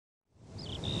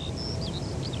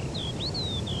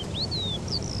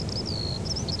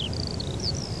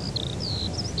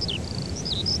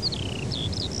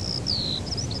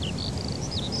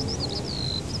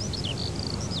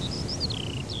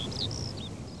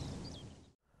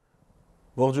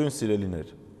Ողջույն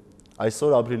սիրելիներ,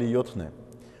 այսօր ապրիլի 7-ն է,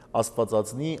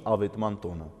 Աստուածածնի Աւետման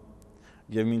տոնը,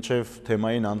 և մինչև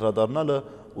թեմային անդրադառնալը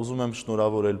ուզում եմ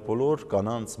շնորհավորել բոլոր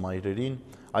կանանց մայրերին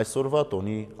այսօրվա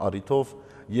տոնի առիթով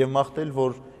և մաղթել,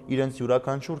 որ իրենց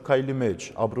յուրաքանչյուր քայլի մեջ,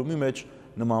 ապրումի մեջ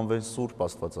նմանվեն Սուրբ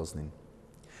Աստուածածնին։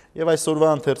 Եվ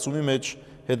այսօրվա ընթերցումի մեջ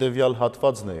հետևյալ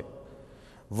հատվածն է,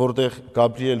 որտեղ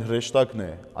Գաբրիել հրեշտակն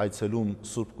է այցելում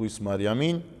Սուրբ Կույս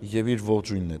Մարիամին և իր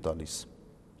ողջույնն է տալիս։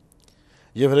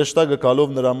 Եվ հրեշտակը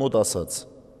գալով նրա մոտ ասաց.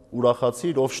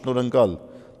 «Ուրախացիր, ով շնորհընկալ,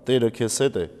 Տերը քեզ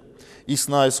հետ է»։ Իսկ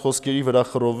նա այս խոսքերի վրա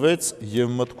խռովվեց և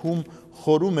մտքում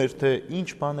խորում էր, թե ինչ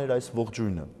բան էր այս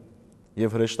ողջույնը։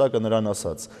 Եվ հրեշտակը նրան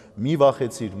ասաց. «Մի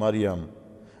վախեցիր, Մարիամ,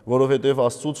 որովհետև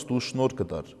Աստծուց դու շնորհ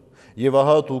կտար, և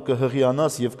ահա դու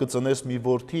կհղիանաս և կծնես մի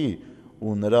որդի,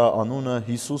 ու նրա անունը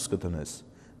Հիսուս կդնես։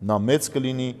 Նա մեծ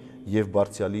կլինի և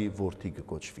Բարձրյալի որդի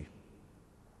կկոչվի»։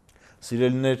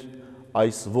 Սիրելիներ,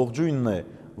 այս ողջույնն է,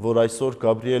 որ այսօր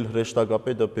Գաբրիել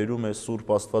հրեշտակապետը բերում է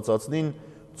Սուրբ Աստուածածնին,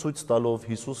 ցույց տալով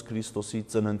Հիսուս Քրիստոսի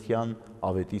ծննդյան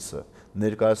ավետիսը,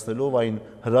 ներկայացնելով այն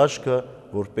հրաշքը,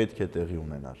 որ պետք է տեղի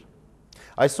ունենար։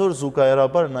 Այսօր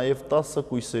զուգահեռաբար նաև 10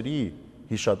 կույսերի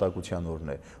հիշատակության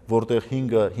օրն է, որտեղ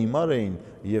 5-ը հիմար էին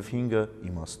և 5-ը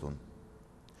իմաստուն։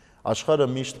 Աշխարհը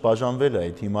միշտ բաժանվել է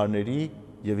այդ հիմարների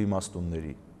և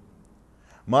իմաստունների։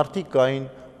 Մարդիկ կային,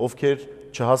 ովքեր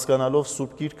չհասկանալով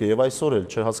Սուրբ Գիրքը և այսօր էլ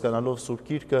չհասկանալով Սուրբ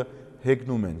Գիրքը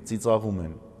հեգնում են, ծիծաղում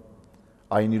են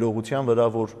այն իրողության վրա,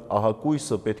 որ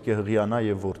ահագույսը պետք է հղիանա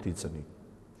և որդի ծնի։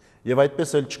 Եվ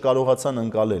այդպես էլ չկարողացան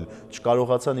ընկալել,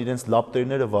 չկարողացան իրենց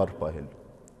լապտերները վառ պահել։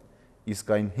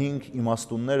 Իսկ այն 5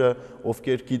 իմաստունները,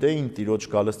 ովքեր գիտեին Տիրոջ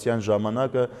գալստյան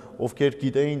ժամանակը, ովքեր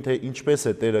գիտեին, թե ինչպես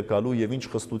է Տերը գալու և ինչ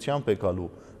խստությամբ է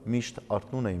գալու, միշտ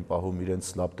արթուն էին պահում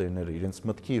իրենց լապտերները, իրենց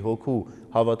մտքի, հոգու,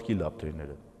 հավատքի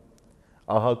լապտերները։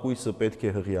 Ահագույսը պետք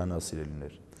է հղիանա,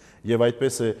 սիրելիներ, և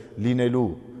այդպես է լինելու,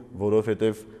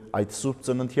 որովհետև այդ Սուրբ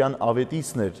Ծննդյան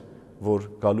ավետիսն էր, որ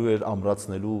գալու էր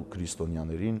ամրացնելու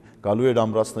քրիստոնյաներին, գալու էր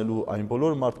ամրացնելու այն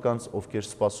բոլոր մարդկանց, ովքեր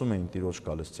սպասում էին Տիրոջ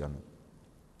գալստյանը։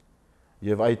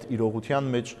 Եվ այդ իրողության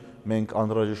մեջ մենք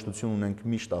անհրաժեշտություն ունենք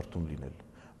միշտ արթուն լինել։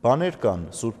 Բաներ կան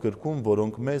Սուրբ Գրքում,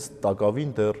 որոնք մեզ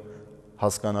տակավին դեռ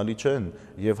հասկանալի չեն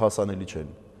և հասանելի չեն,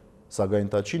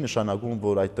 սակայն դա չի նշանակում,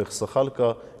 որ այդտեղ սխալ կա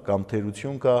կամ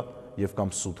թերություն կա և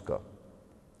կամ սուտ կա։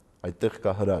 Այդտեղ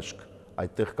կա հրաշք,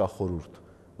 այդտեղ կա խորհուրդ,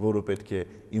 որը պետք է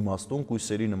իմաստուն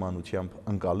կույսերի նմանությամբ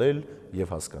ընկալել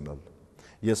և հասկանալ։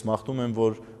 Ես մաղթում եմ,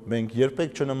 որ մենք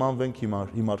երբեք չնմանվենք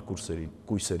հիմար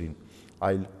կույսերին,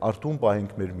 այլ արթուն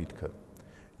պահենք մեր միտքը,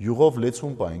 յուղով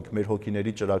լեցուն պահենք մեր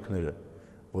հոգիների ճրագները,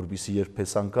 որպեսզի երբ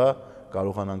փեսան գա,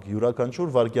 կարողանանք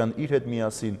յուրաքանչյուր վայրկյան իր հետ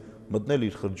միասին մտնել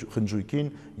իր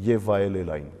խնջույքին և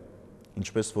վայելել այն,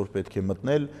 ինչպես որ պետք է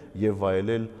մտնել և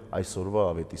վայելել այսօրվա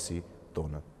ավետիսի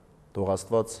տոնը։ Թող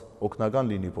Աստված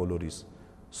օգնական լինի բոլորիս,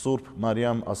 Սուրբ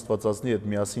Մարիամ Աստուածածնի հետ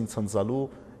միասին ցնծալու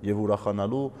և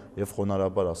ուրախանալու և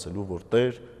խոնարհաբար ասելու, որ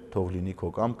Տեր, թող լինի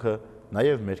քո կամքը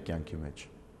նաև մեր կյանքի մեջ։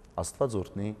 Աստված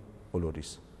օրհնի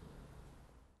բոլորիս։